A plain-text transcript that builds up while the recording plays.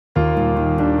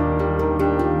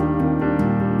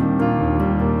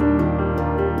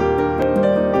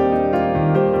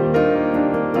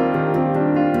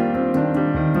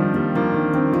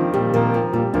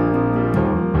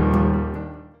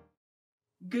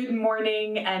Good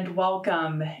morning and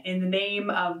welcome in the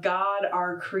name of God,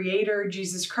 our Creator,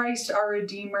 Jesus Christ, our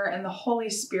Redeemer, and the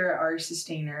Holy Spirit, our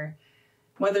Sustainer.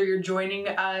 Whether you're joining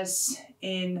us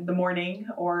in the morning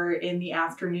or in the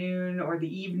afternoon or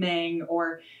the evening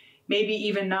or maybe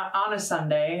even not on a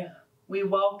Sunday, we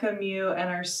welcome you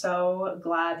and are so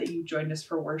glad that you joined us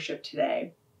for worship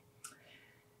today.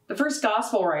 The first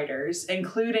gospel writers,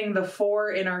 including the four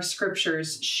in our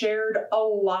scriptures, shared a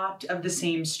lot of the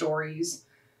same stories,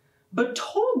 but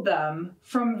told them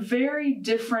from very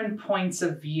different points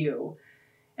of view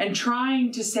and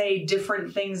trying to say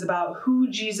different things about who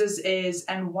Jesus is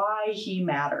and why he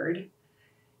mattered.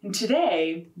 And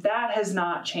today, that has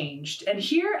not changed. And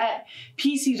here at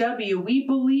PCW, we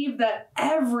believe that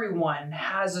everyone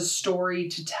has a story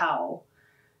to tell.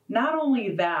 Not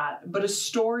only that, but a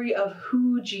story of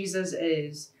who Jesus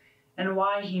is and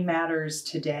why he matters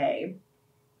today,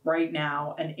 right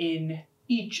now, and in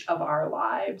each of our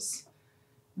lives.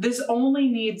 This only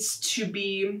needs to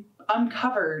be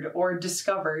uncovered or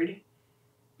discovered.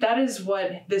 That is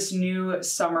what this new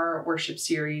summer worship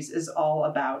series is all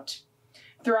about.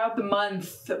 Throughout the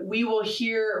month, we will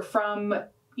hear from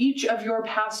each of your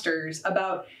pastors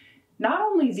about not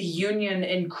only the union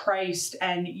in Christ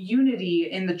and unity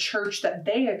in the church that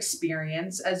they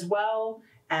experience, as well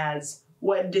as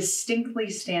what distinctly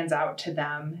stands out to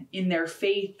them in their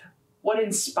faith, what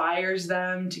inspires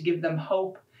them to give them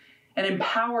hope, and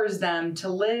empowers them to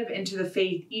live into the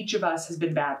faith each of us has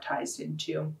been baptized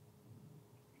into.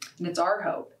 And it's our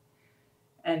hope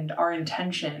and our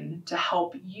intention to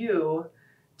help you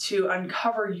to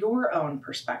uncover your own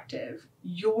perspective,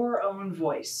 your own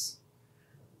voice.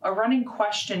 A running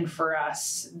question for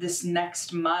us this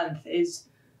next month is,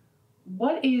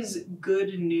 what is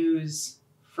good news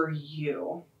for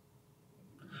you?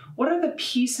 What are the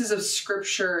pieces of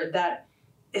scripture that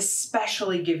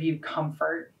especially give you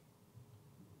comfort?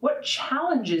 What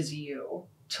challenges you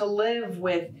to live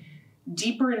with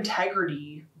deeper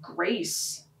integrity,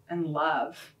 grace, and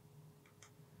love?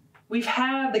 We've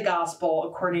had the gospel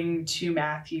according to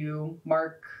Matthew,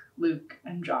 Mark, Luke,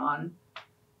 and John.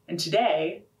 And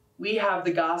today, we have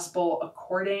the gospel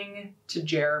according to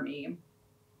Jeremy.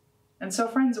 And so,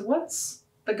 friends, what's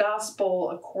the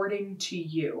gospel according to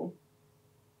you?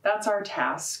 That's our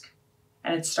task,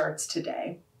 and it starts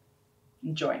today.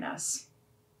 Join us.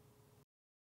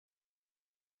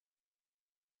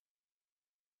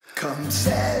 Come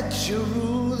set your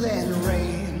rule and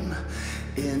reign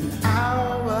in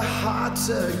our hearts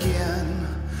again.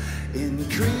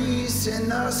 Increase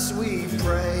in us, we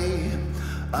pray.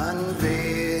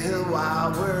 Unveil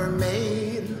while we're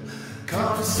made.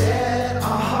 Come set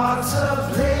our hearts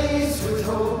ablaze with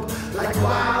hope, like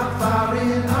wildfire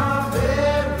in our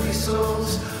very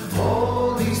souls.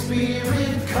 Holy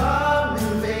Spirit, come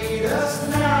invade us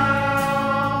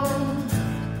now.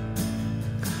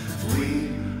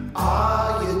 We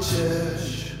are your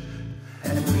church,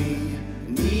 and we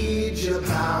need your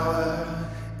power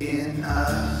in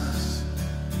us.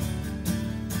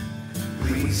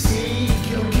 We seek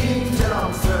your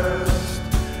kingdom first.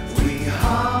 We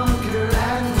hunger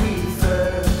and we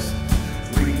thirst.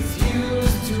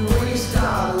 Refuse to waste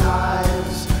our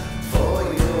lives, for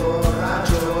you're our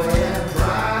joy and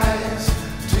prize.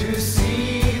 To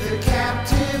see the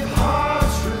captive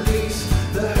hearts release,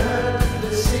 the hurt,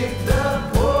 the sick, the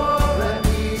poor at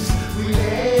peace. We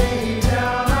lay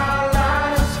down our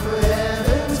lives for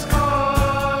heaven's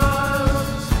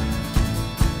cause.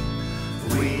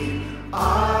 We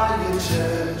are your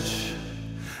church,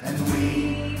 and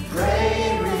we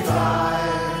pray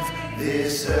revive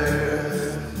this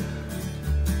earth.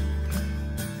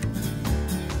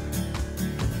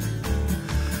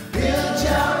 Build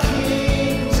your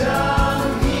kingdom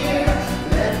here,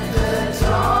 let the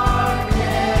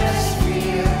darkness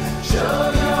fear. Show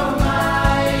your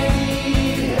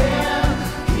mighty hand,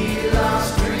 heal our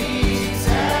streets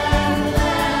and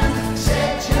land.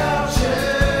 Set your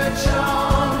church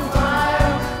on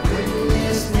fire,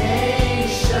 witness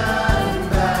nations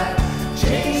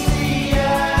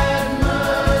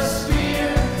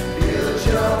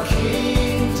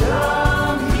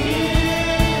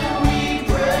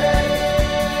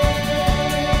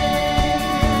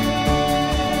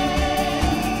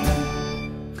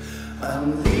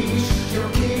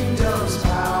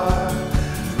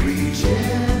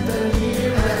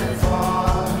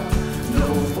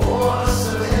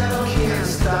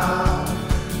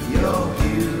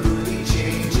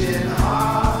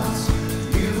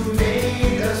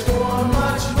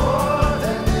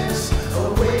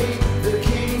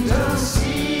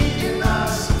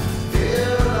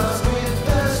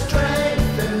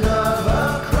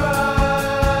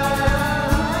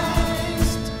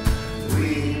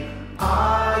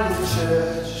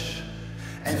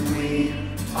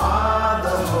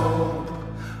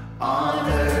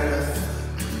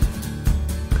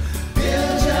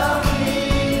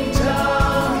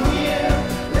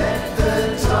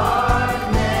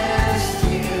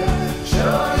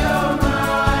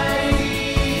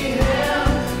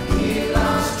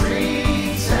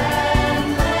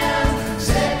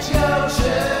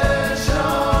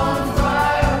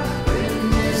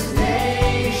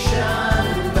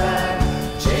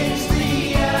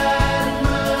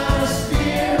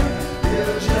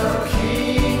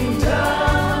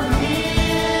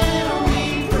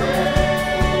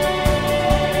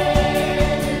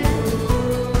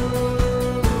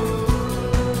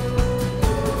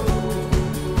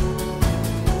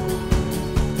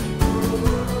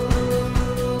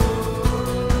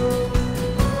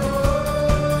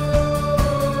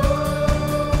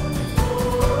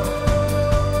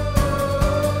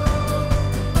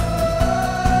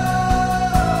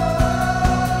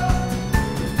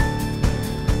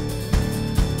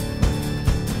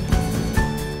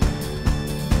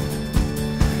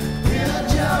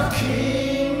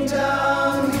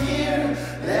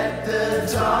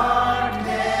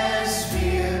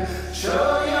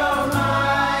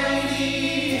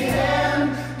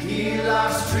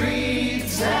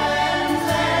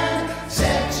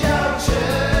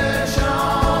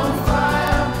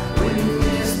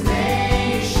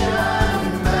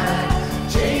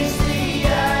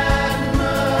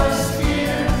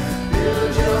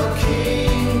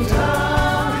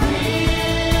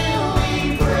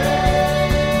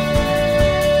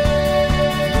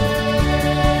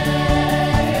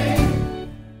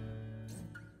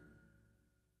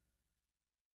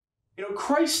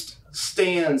Christ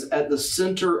stands at the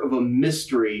center of a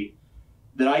mystery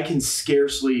that I can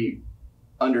scarcely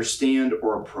understand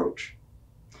or approach.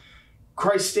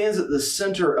 Christ stands at the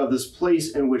center of this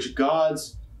place in which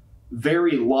God's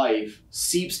very life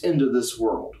seeps into this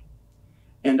world.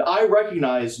 And I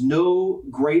recognize no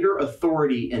greater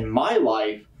authority in my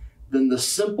life than the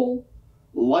simple,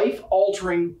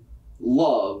 life-altering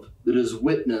love that is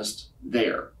witnessed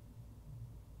there.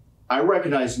 I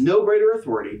recognize no greater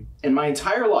authority in my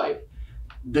entire life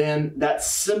than that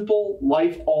simple,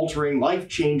 life-altering,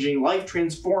 life-changing,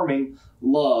 life-transforming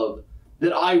love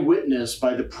that I witness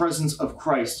by the presence of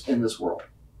Christ in this world.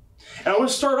 And I want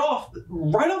to start off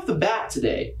right off the bat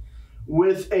today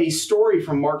with a story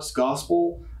from Mark's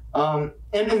Gospel. And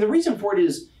the reason for it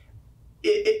is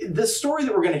the story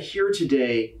that we're going to hear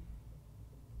today,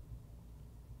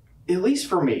 at least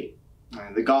for me,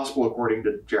 the Gospel according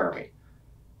to Jeremy,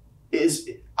 is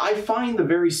I find the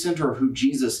very center of who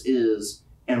Jesus is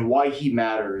and why he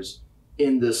matters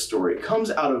in this story. It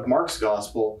comes out of Mark's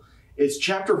Gospel. It's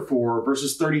chapter 4,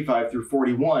 verses 35 through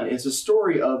 41. It's a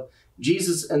story of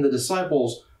Jesus and the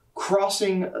disciples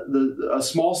crossing a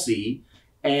small sea.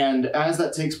 And as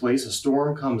that takes place, a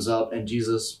storm comes up and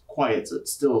Jesus quiets it,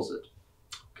 stills it.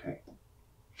 Okay.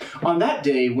 On that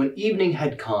day, when evening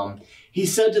had come, he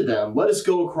said to them, "Let us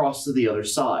go across to the other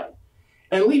side."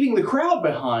 And leaving the crowd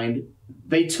behind,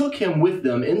 they took him with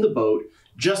them in the boat,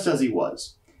 just as he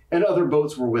was, and other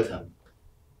boats were with him.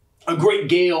 A great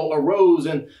gale arose,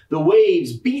 and the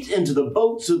waves beat into the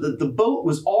boat so that the boat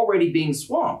was already being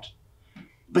swamped.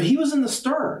 But he was in the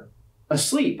stern,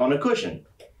 asleep on a cushion.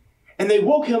 And they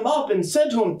woke him up and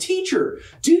said to him, "Teacher,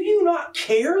 do you not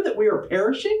care that we are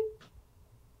perishing?"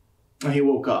 And he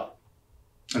woke up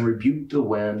and rebuked the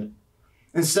wind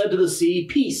and said to the sea,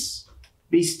 "Peace,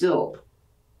 be still."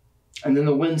 And then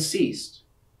the wind ceased,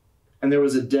 and there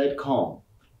was a dead calm.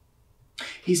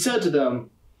 He said to them,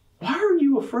 "Why are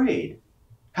you afraid?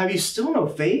 Have you still no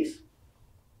faith?"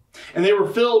 And they were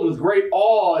filled with great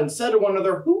awe and said to one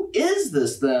another, "Who is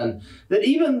this then, that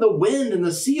even the wind and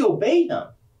the sea obey him?"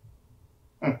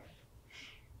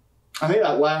 I think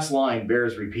that last line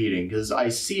bears repeating because I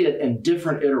see it in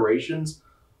different iterations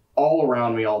all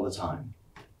around me all the time.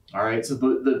 All right, so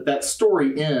that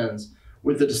story ends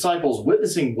with the disciples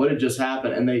witnessing what had just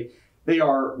happened, and they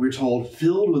are, we're told,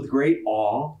 filled with great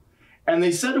awe. And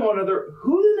they said to one another,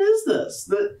 "Who then is this,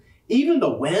 that even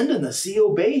the wind and the sea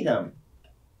obey him?"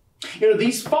 You know,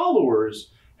 these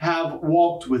followers have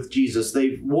walked with Jesus.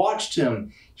 They've watched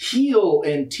him heal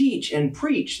and teach and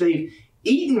preach. They've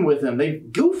eaten with him.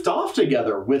 They've goofed off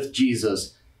together with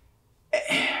Jesus.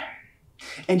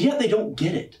 And yet they don't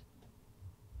get it.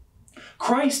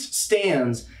 Christ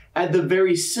stands at the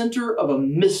very center of a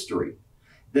mystery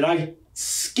that I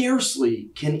scarcely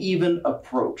can even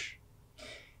approach.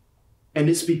 And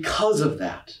it's because of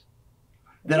that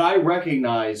I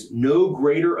recognize no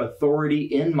greater authority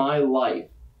in my life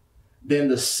than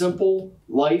the simple,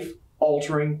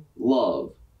 life-altering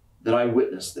love that I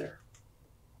witnessed there.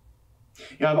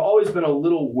 You know, I've always been a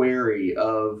little wary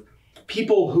of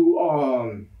people who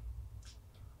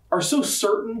are so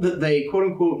certain that they,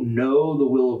 quote-unquote, know the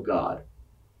will of God.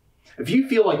 If you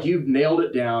feel like you've nailed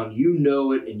it down, you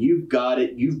know it, and you've got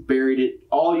it, you've buried it,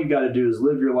 all you got to do is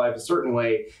live your life a certain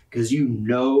way because you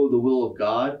know the will of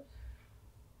God,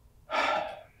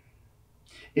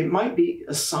 it might be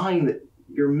a sign that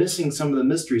you're missing some of the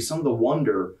mystery, some of the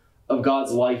wonder of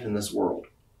God's life in this world.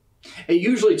 It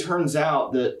usually turns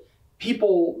out that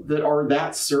people that are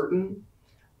that certain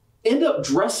end up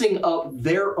dressing up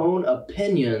their own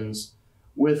opinions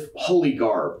with holy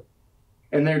garb.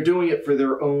 And they're doing it for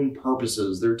their own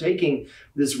purposes. They're taking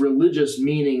this religious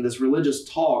meaning, this religious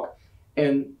talk,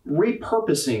 and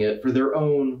repurposing it for their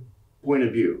own point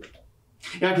of view.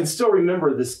 And I can still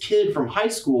remember this kid from high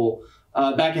school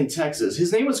back in Texas.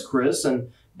 His name was Chris,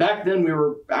 and back then we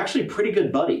were actually pretty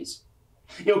good buddies.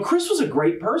 You know, Chris was a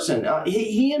great person.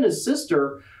 He and his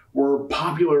sister were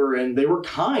popular, and they were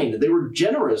kind. They were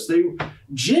generous. They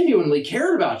genuinely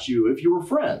cared about you if you were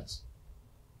friends.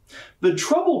 The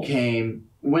trouble came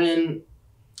when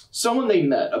someone they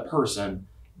met, a person,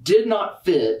 did not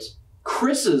fit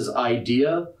Chris's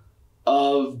idea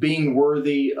of being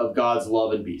worthy of God's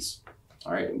love and peace.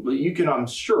 All right, but you can, I'm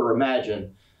sure,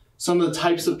 imagine some of the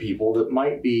types of people that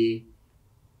might be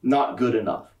not good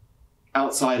enough,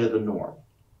 outside of the norm.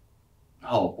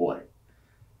 Oh boy.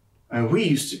 I mean, we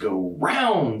used to go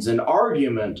rounds in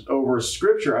argument over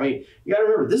scripture. I mean, you gotta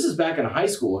remember, this is back in high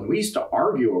school, and we used to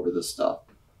argue over this stuff.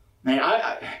 Man,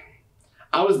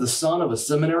 I was the son of a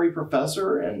seminary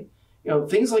professor, and you know,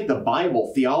 things like the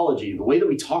Bible, theology, the way that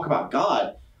we talk about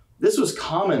God, this was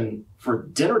common for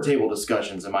dinner table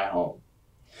discussions in my home.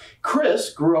 Chris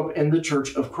grew up in the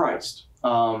Church of Christ.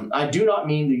 I do not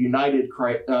mean the United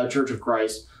Church of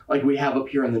Christ like we have up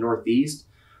here in the Northeast.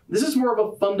 This is more of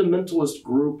a fundamentalist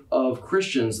group of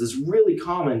Christians that's really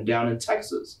common down in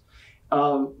Texas.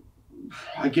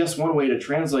 I guess one way to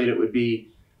translate it would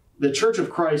be the Church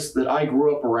of Christ that I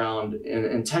grew up around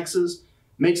in Texas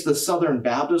makes the Southern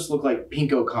Baptists look like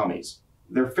pinko commies.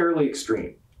 They're fairly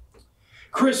extreme.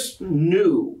 Chris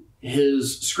knew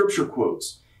his scripture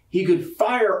quotes. He could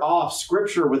fire off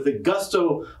scripture with the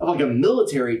gusto of like a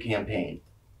military campaign.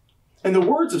 And the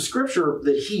words of scripture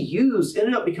that he used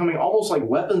ended up becoming almost like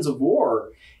weapons of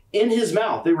war in his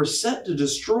mouth. They were set to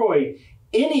destroy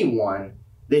anyone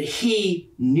that he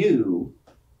knew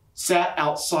sat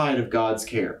outside of God's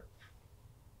care.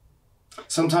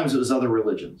 Sometimes it was other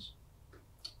religions.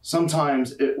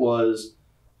 Sometimes it was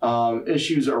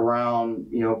issues around,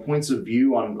 points of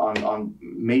view on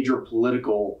major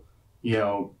political,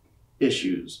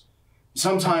 issues.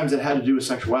 Sometimes it had to do with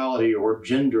sexuality or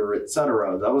gender,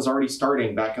 etc. That was already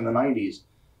starting back in the 90s.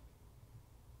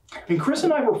 And Chris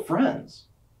and I were friends,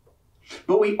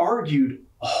 but we argued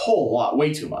a whole lot,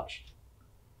 way too much.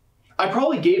 I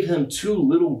probably gave him too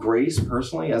little grace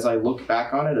personally as I look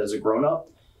back on it as a grown-up.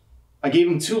 I gave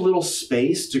him too little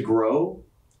space to grow.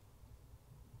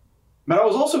 But I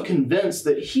was also convinced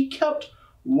that he kept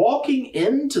walking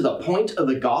into the point of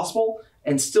the gospel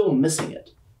and still missing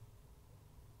it.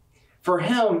 For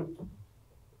him,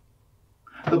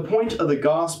 the point of the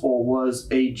gospel was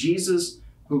a Jesus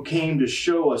who came to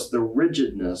show us the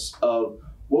rigidness of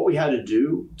what we had to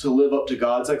do to live up to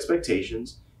God's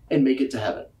expectations and make it to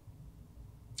heaven.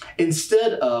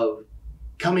 Instead of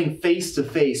coming face to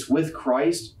face with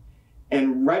Christ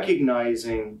and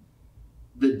recognizing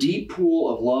the deep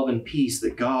pool of love and peace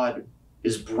that God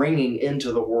is bringing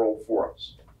into the world for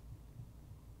us.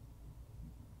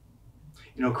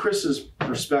 Chris's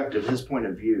perspective, his point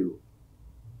of view,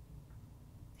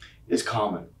 is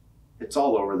common. It's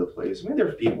all over the place.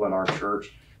 There's people in our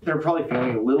church that are probably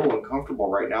feeling a little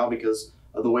uncomfortable right now because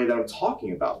of the way that I'm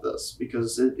talking about this,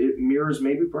 because it mirrors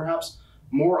maybe perhaps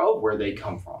more of where they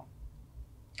come from.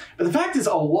 But the fact is,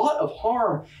 a lot of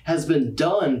harm has been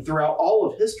done throughout all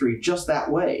of history just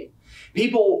that way.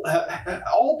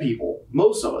 All people,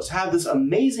 most of us, have this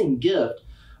amazing gift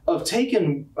of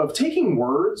taking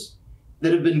words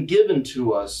that have been given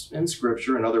to us in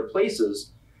Scripture and other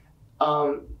places,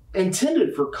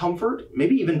 intended for comfort,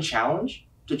 maybe even challenge,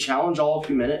 to challenge all of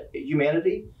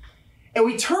humanity. And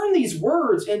we turn these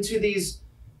words into these,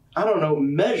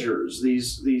 measures,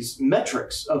 these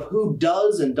metrics of who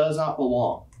does and does not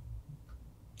belong.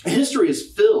 History is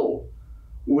filled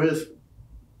with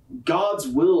God's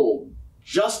will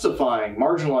justifying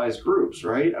marginalized groups,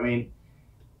 right?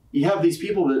 You have these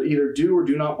people that either do or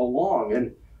do not belong,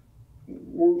 and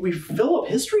we fill up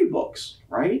history books,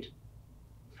 right?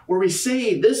 Where we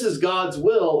say this is God's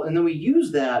will, and then we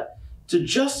use that to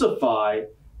justify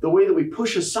the way that we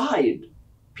push aside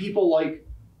people like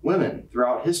women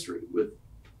throughout history, with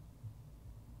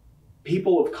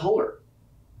people of color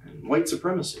and white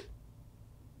supremacy.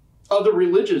 Other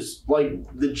religions like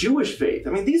the Jewish faith.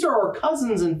 These are our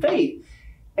cousins in faith,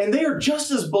 and they are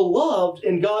just as beloved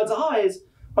in God's eyes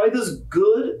by this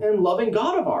good and loving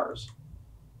God of ours.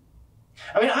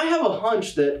 I have a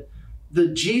hunch that the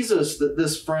Jesus that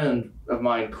this friend of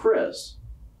mine, Chris,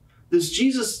 this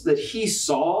Jesus that he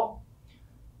saw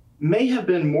may have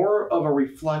been more of a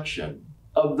reflection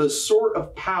of the sort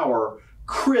of power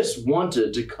Chris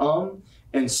wanted to come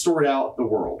and sort out the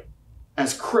world,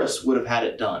 as Chris would have had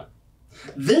it done.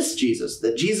 This Jesus,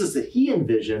 the Jesus that he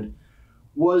envisioned,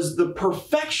 was the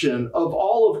perfection of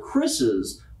all of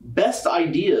Chris's best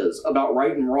ideas about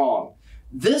right and wrong.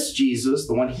 This Jesus,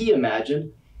 the one he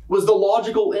imagined, was the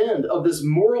logical end of this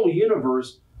moral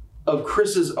universe of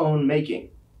Chris's own making.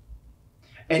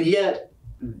 And yet,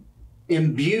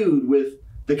 imbued with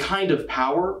the kind of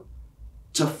power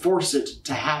to force it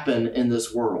to happen in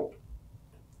this world.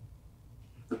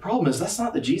 The problem is, that's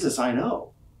not the Jesus I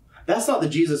know. That's not the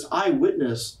Jesus I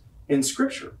witness in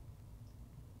Scripture.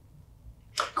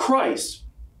 Christ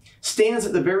stands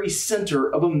at the very center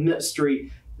of a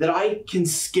mystery that I can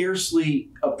scarcely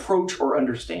approach or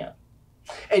understand.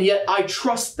 And yet I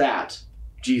trust that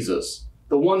Jesus,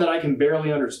 the one that I can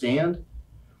barely understand,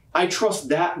 I trust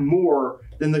that more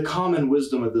than the common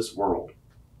wisdom of this world.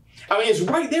 It's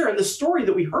right there in the story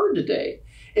that we heard today.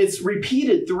 It's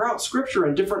repeated throughout Scripture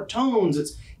in different tones.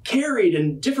 It's carried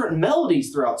in different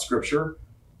melodies throughout Scripture.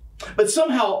 But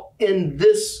somehow in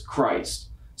this Christ,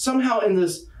 somehow in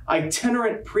this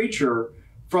itinerant preacher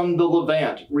from the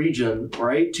Levant region,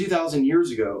 right, 2,000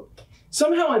 years ago,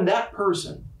 Somehow in that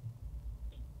person,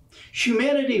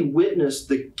 humanity witnessed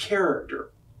the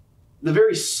character, the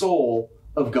very soul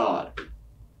of God.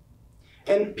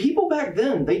 And people back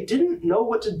then, they didn't know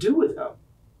what to do with him.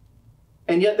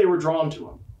 And yet they were drawn to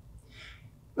him.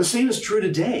 The same is true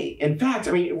today. In fact,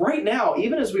 right now,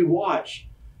 even as we watch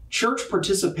church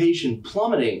participation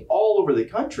plummeting all over the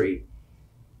country,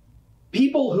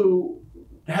 people who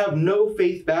have no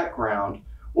faith background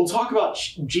will talk about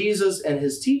Jesus and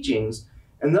his teachings,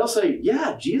 and they'll say,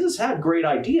 yeah, Jesus had great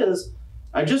ideas.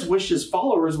 I just wish his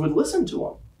followers would listen to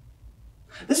him.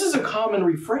 This is a common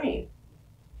refrain.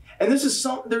 And there's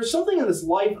something in this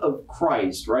life of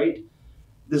Christ, right?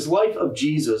 This life of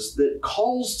Jesus that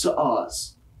calls to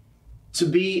us to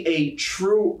be a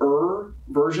truer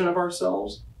version of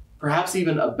ourselves, perhaps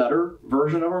even a better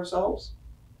version of ourselves.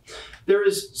 There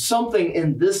is something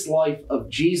in this life of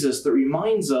Jesus that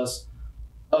reminds us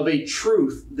of a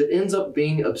truth that ends up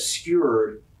being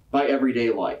obscured by everyday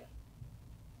life.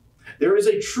 There is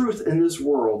a truth in this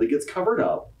world that gets covered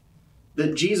up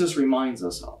that Jesus reminds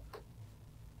us of.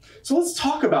 So let's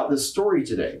talk about this story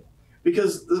today,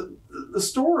 because the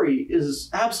story is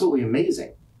absolutely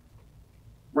amazing.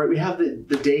 Right? We have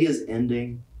the day is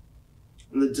ending,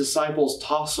 and the disciples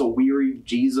toss a weary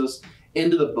Jesus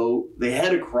into the boat. They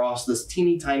head across this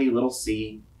teeny tiny little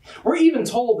sea. We're even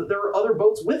told that there are other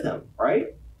boats with him,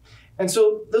 right? And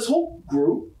so this whole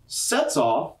group sets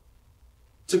off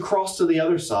to cross to the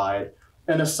other side,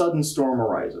 and a sudden storm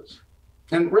arises.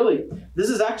 And really, this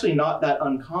is actually not that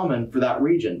uncommon for that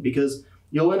region, because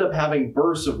you'll end up having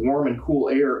bursts of warm and cool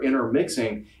air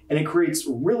intermixing, and it creates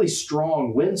really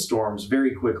strong windstorms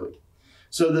very quickly.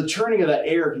 So the churning of that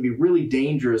air can be really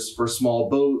dangerous for small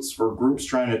boats, for groups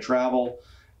trying to travel.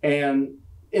 And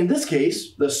in this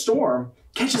case, the storm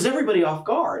catches everybody off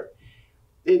guard.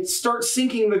 It starts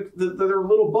sinking their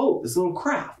little boat, this little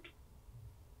craft.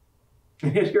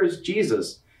 And here's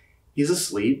Jesus. He's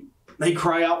asleep. They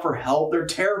cry out for help. They're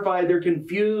terrified. They're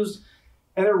confused.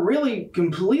 And they're really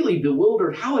completely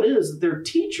bewildered how it is that their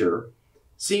teacher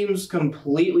seems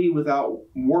completely without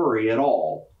worry at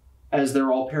all as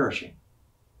they're all perishing.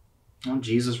 Well,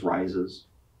 Jesus rises.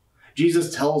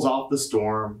 Jesus tells off the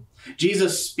storm.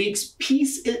 Jesus speaks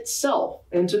peace itself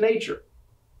into nature.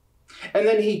 And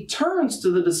then he turns to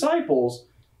the disciples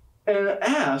and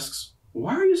asks,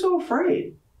 why are you so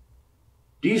afraid?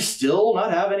 Do you still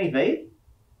not have any faith?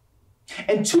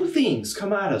 And two things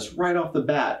come at us right off the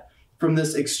bat from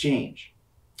this exchange.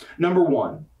 Number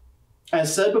one,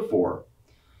 as said before,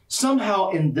 somehow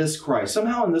in this Christ,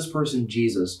 somehow in this person,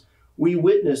 Jesus, we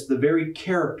witness the very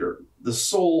character, the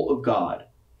soul of God.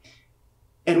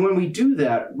 And when we do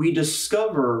that, we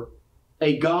discover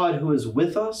a God who is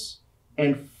with us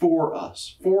and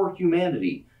for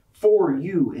humanity, for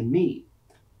you and me.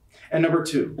 And number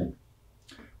two,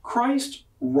 Christ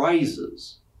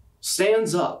rises,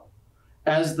 stands up,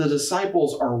 as the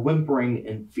disciples are whimpering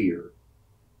in fear.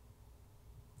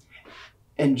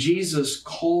 And Jesus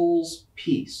calls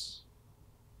peace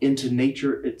into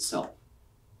nature itself.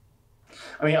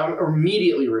 I'm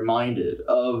immediately reminded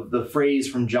of the phrase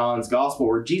from John's Gospel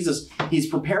where Jesus, he's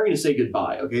preparing to say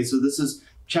goodbye. Okay, so this is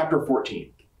chapter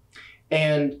 14.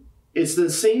 And it's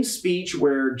the same speech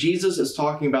where Jesus is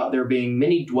talking about there being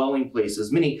many dwelling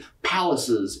places, many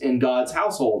palaces in God's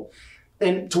household.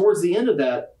 And towards the end of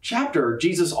that chapter,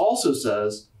 Jesus also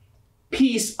says,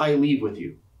 peace I leave with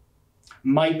you.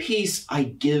 My peace I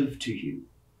give to you.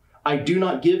 I do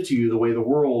not give to you the way the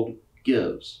world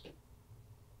gives.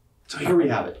 So here we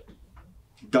have it.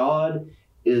 God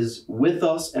is with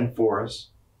us and for us.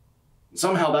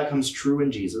 Somehow that comes true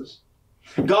in Jesus.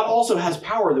 God also has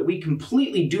power that we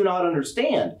completely do not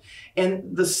understand.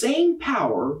 And the same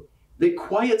power that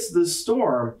quiets the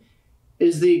storm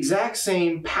is the exact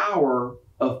same power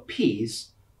of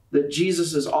peace that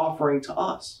Jesus is offering to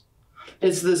us.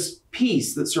 It's this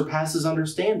peace that surpasses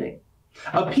understanding.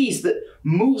 A peace that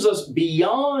moves us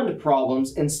beyond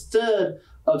problems instead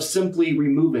of simply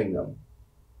removing them.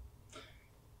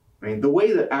 The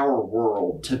way that our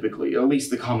world typically, or at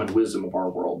least the common wisdom of our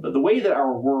world, but the way that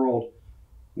our world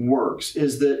works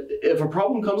is that if a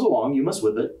problem comes along, you must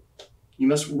whip it. You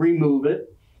must remove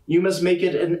it. You must make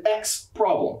it an X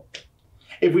problem.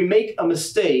 If we make a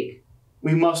mistake,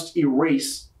 we must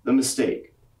erase the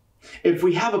mistake. If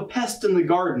we have a pest in the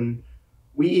garden,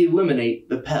 we eliminate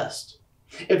the pest.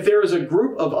 If there is a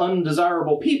group of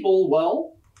undesirable people,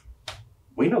 well,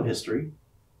 we know history.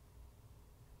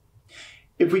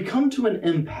 If we come to an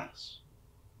impasse,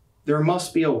 there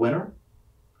must be a winner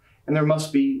and there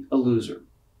must be a loser.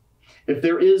 If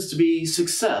there is to be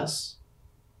success,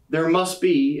 there must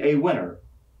be a winner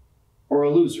or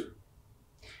a loser.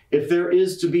 if there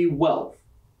is to be wealth,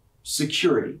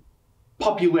 security,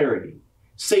 popularity,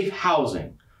 safe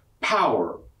housing,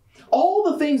 power, all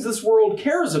the things this world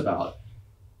cares about,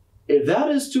 if that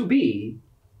is to be,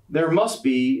 there must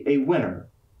be a winner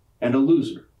and a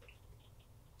loser.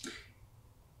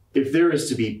 If there is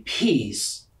to be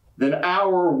peace, then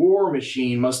our war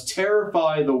machine must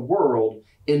terrify the world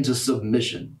into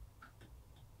submission.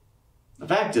 The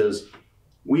fact is,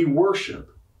 we worship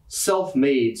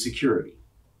self-made security.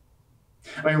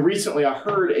 I mean, recently I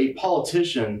heard a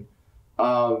politician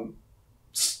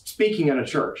speaking in a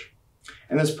church,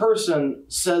 and this person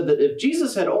said that if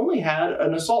Jesus had only had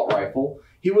an assault rifle,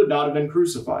 he would not have been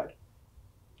crucified.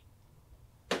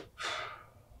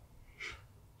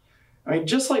 I mean,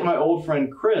 just like my old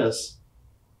friend Chris,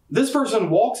 this person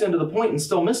walks into the point and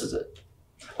still misses it.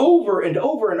 Over and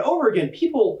over and over again,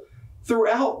 people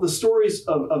throughout the stories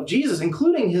of Jesus,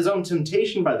 including his own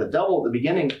temptation by the devil at the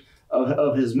beginning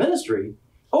of his ministry,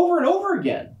 over and over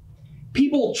again,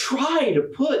 people try to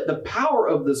put the power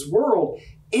of this world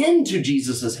into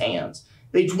Jesus' hands.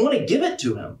 They want to give it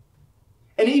to him.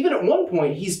 And even at one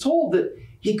point, he's told that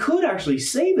he could actually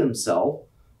save himself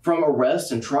from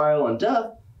arrest and trial and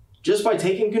death just by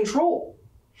taking control.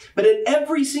 But at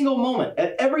every single moment,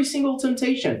 at every single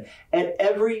temptation, at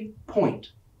every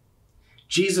point,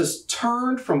 Jesus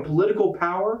turned from political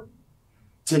power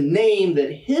to name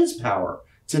that his power,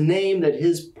 to name that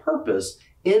his purpose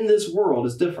in this world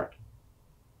is different.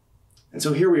 And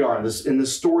so here we are in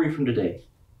this story from today.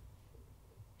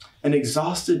 An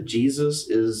exhausted Jesus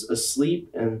is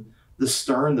asleep in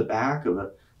the back of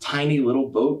a tiny little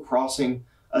boat crossing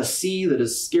a sea that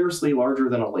is scarcely larger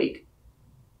than a lake.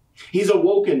 He's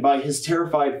awoken by his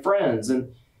terrified friends.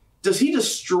 And does he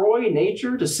destroy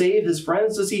nature to save his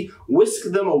friends? Does he whisk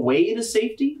them away to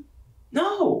safety?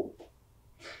 No.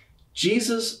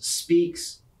 Jesus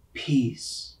speaks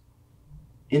peace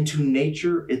into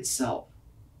nature itself.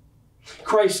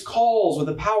 Christ calls with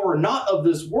a power not of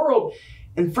this world,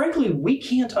 and frankly, we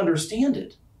can't understand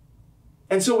it.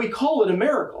 And so we call it a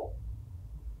miracle.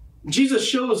 Jesus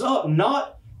shows up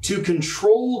not to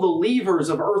control the levers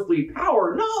of earthly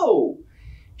power. No,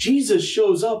 Jesus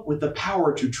shows up with the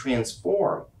power to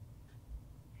transform.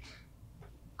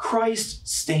 Christ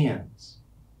stands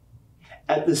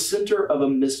at the center of a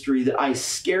mystery that I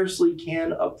scarcely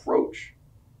can approach.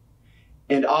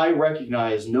 And I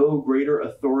recognize no greater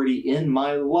authority in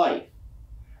my life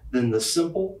than the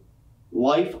simple,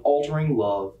 life-altering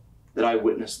love that I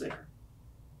witnessed there.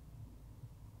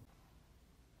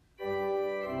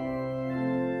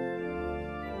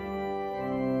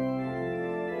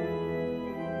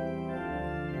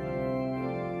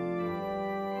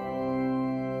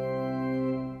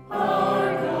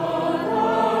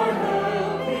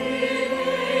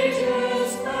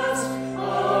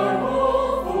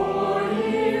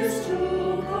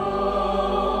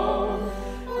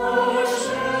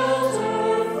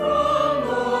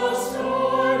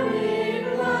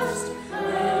 Blessed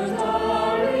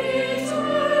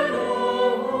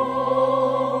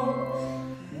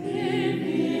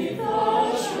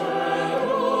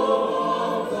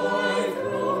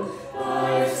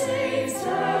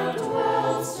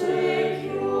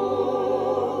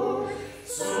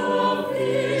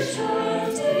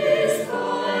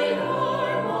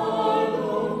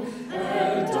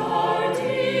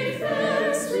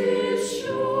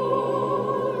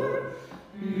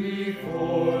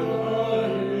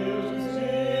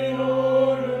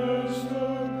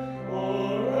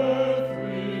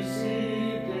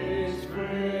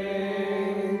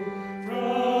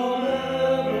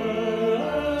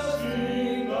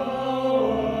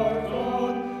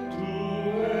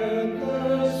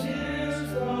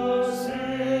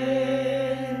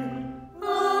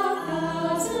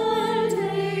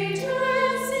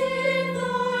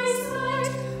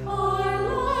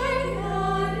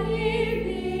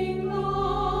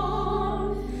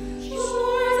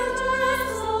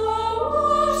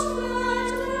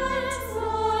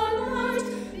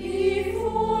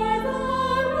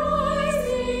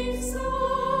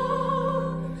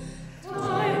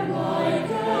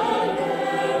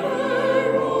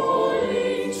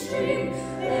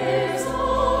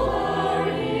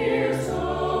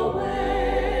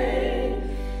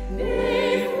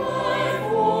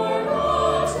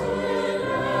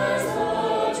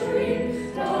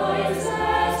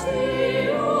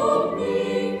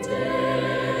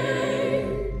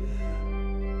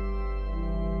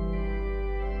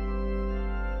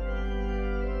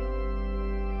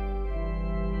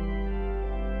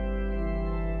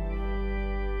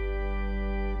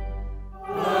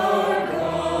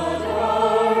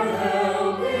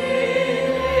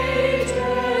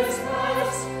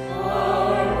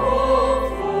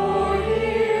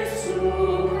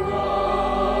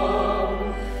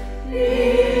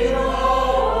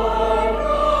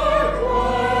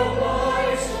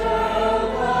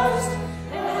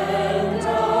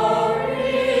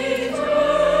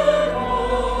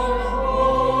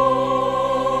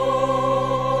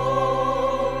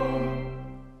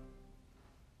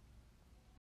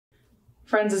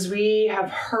Friends, as we have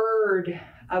heard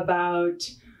about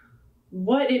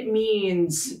what it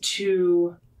means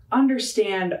to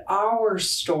understand our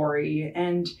story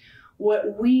and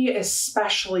what we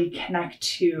especially connect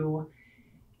to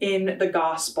in the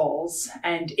Gospels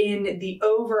and in the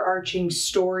overarching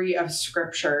story of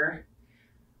Scripture,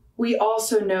 we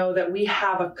also know that we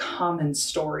have a common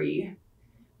story.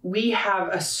 We have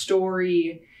a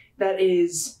story that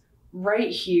is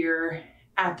right here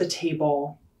at the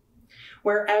table,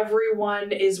 where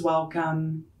everyone is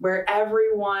welcome, where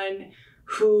everyone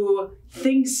who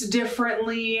thinks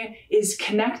differently is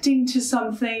connecting to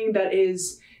something that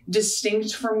is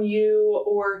distinct from you,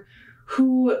 or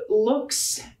who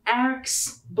looks,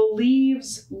 acts,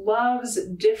 believes, loves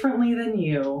differently than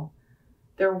you.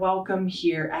 They're welcome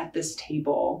here at this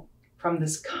table from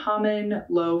this common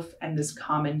loaf and this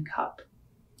common cup.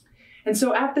 And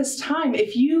so at this time,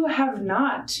 if you have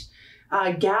not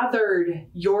gathered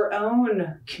your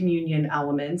own communion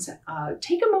elements,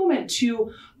 take a moment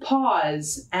to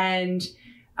pause and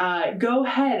go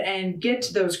ahead and get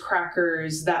those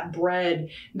crackers, that bread,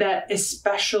 that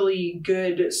especially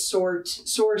good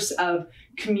source of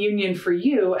communion for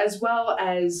you, as well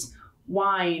as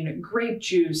wine, grape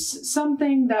juice,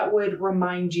 something that would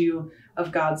remind you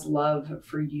of God's love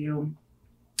for you.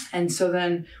 And so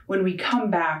then when we come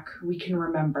back, we can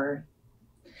remember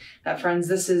that, friends,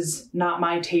 this is not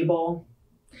my table.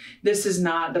 This is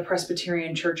not the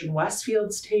Presbyterian Church in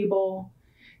Westfield's table.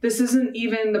 This isn't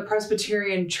even the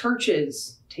Presbyterian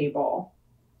Church's table.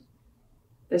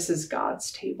 This is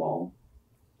God's table.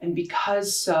 And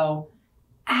because so,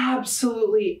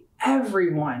 absolutely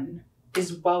everyone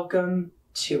is welcome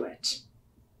to it.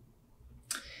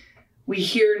 We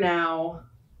hear now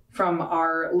from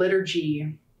our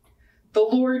liturgy, "The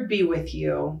Lord be with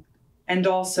you, and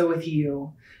also with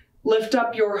you. Lift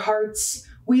up your hearts.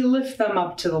 We lift them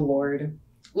up to the Lord.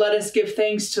 Let us give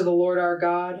thanks to the Lord our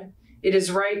God. It is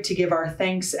right to give our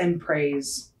thanks and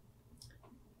praise."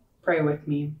 Pray with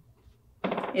me.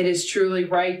 It is truly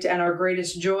right and our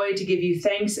greatest joy to give you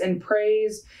thanks and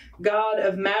praise, God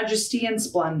of majesty and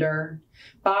splendor.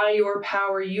 By your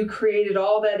power, you created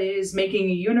all that is,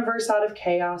 making a universe out of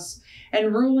chaos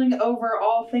and ruling over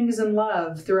all things in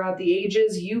love. Throughout the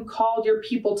ages, you called your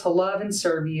people to love and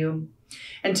serve you,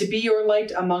 and to be your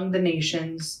light among the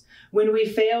nations. When we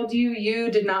failed you, you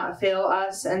did not fail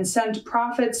us, and sent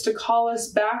prophets to call us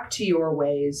back to your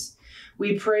ways.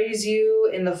 We praise you.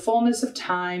 In the fullness of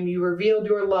time, you revealed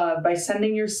your love by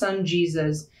sending your Son,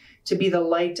 Jesus, to be the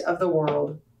light of the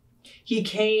world. He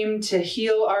came to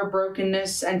heal our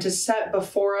brokenness and to set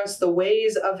before us the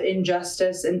ways of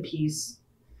injustice and peace.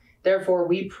 Therefore,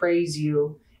 we praise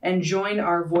you and join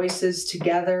our voices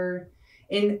together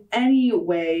in any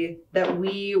way that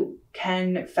we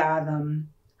can fathom,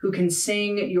 who can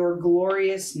sing your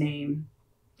glorious name.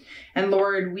 And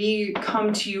Lord, we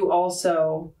come to you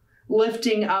also,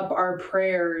 lifting up our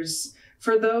prayers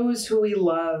for those who we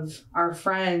love, our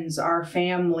friends, our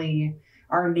family,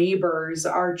 our neighbors,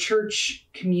 our church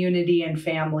community and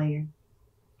family.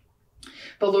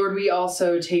 But Lord, we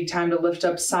also take time to lift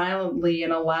up silently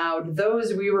and aloud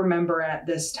those we remember at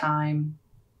this time.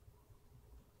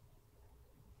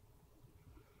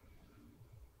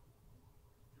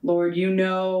 Lord, you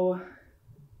know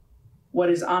what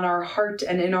is on our heart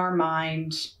and in our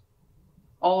mind.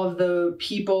 All of the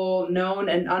people known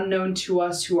and unknown to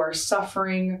us who are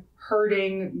suffering,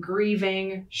 hurting,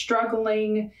 grieving,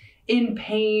 struggling, in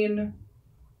pain.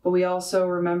 But we also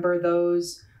remember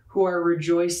those who are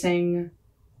rejoicing,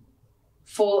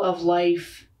 full of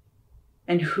life,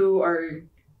 and who are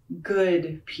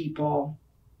good people.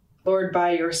 Lord,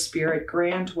 by your Spirit,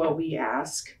 grant what we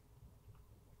ask.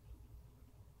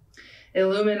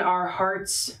 Illumine our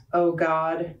hearts, O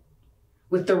God,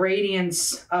 with the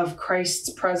radiance of Christ's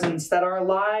presence, that our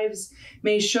lives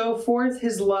may show forth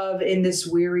his love in this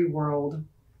weary world.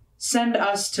 Send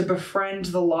us to befriend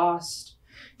the lost,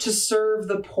 to serve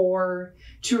the poor,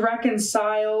 to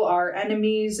reconcile our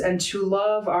enemies, and to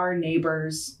love our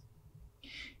neighbors.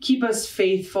 Keep us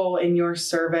faithful in your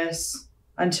service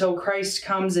until Christ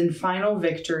comes in final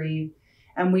victory,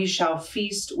 and we shall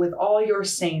feast with all your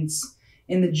saints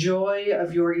in the joy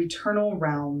of your eternal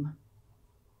realm.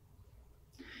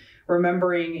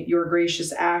 Remembering your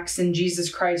gracious acts in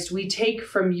Jesus Christ, we take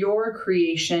from your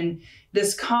creation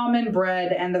this common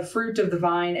bread and the fruit of the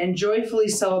vine, and joyfully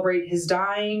celebrate his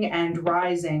dying and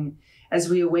rising as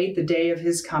we await the day of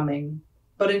his coming.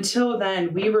 But until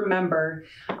then, we remember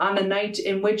on the night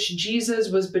in which Jesus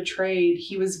was betrayed,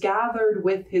 he was gathered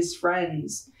with his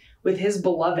friends, with his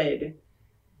beloved.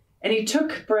 And he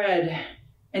took bread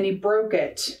and he broke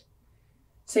it,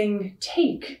 saying,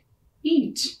 "Take,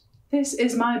 Eat. This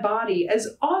is my body. As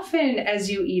often as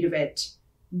you eat of it,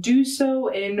 do so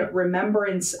in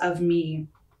remembrance of me.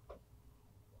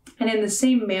 And in the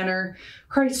same manner,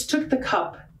 Christ took the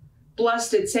cup,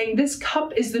 blessed it, saying, this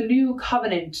cup is the new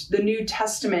covenant, the New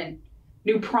Testament,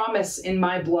 new promise in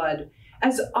my blood.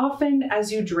 As often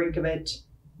as you drink of it,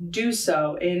 do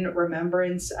so in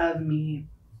remembrance of me.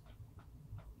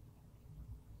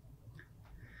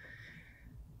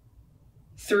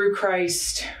 Through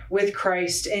Christ, with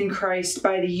Christ, in Christ,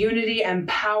 by the unity and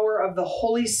power of the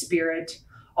Holy Spirit,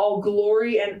 all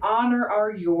glory and honor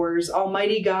are yours,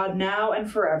 Almighty God, now and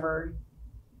forever.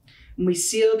 And we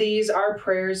seal these, our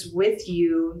prayers, with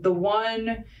you, the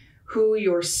one who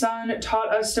your Son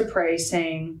taught us to pray,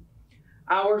 saying,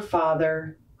 Our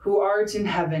Father, who art in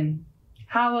heaven,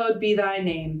 hallowed be thy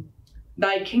name.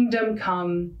 Thy kingdom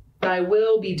come, thy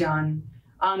will be done,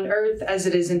 on earth as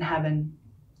it is in heaven.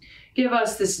 Give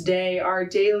us this day our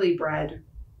daily bread,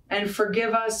 and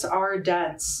forgive us our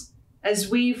debts, as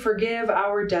we forgive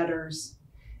our debtors.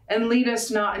 And lead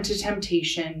us not into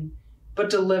temptation, but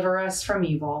deliver us from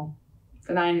evil.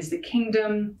 For thine is the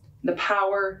kingdom, the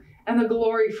power, and the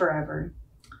glory forever.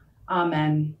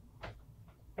 Amen.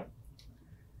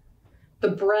 The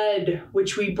bread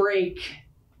which we break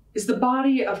is the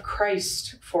body of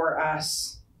Christ for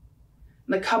us.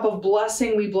 And the cup of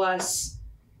blessing we bless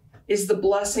is the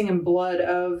blessing and blood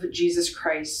of Jesus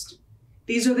Christ.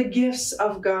 These are the gifts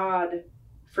of God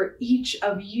for each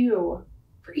of you,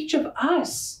 for each of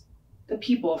us, the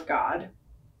people of God.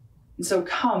 And so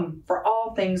come, for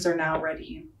all things are now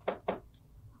ready.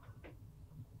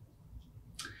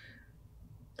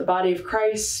 The body of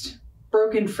Christ,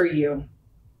 broken for you.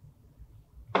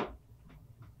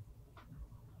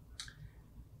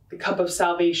 The cup of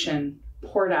salvation,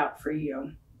 poured out for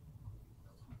you.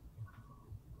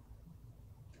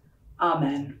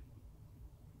 Amen.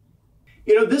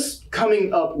 You know, this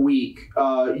coming up week,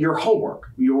 your homework,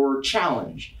 your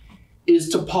challenge is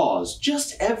to pause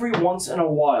just every once in a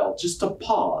while, just to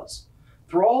pause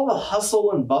through all the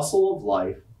hustle and bustle of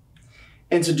life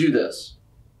and to do this.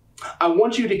 I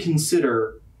want you to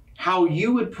consider how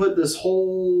you would put this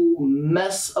whole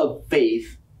mess of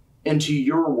faith into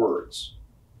your words.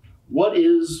 What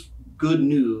is good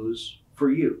news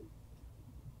for you?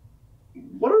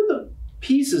 What are the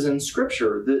pieces in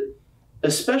Scripture that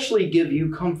especially give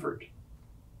you comfort?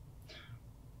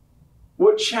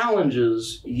 What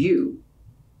challenges you,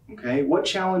 okay? What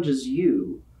challenges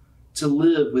you to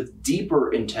live with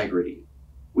deeper integrity,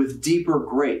 with deeper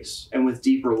grace, and with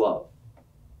deeper love?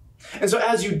 And so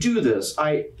as you do this,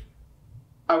 I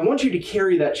want you to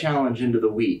carry that challenge into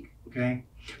the week, okay?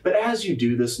 But as you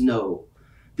do this, know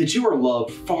that you are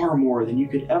loved far more than you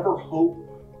could ever hope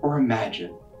or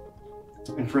imagine.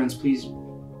 And friends, please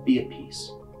be at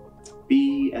peace.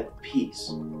 Be at the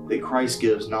peace that Christ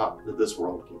gives, not that this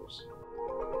world gives.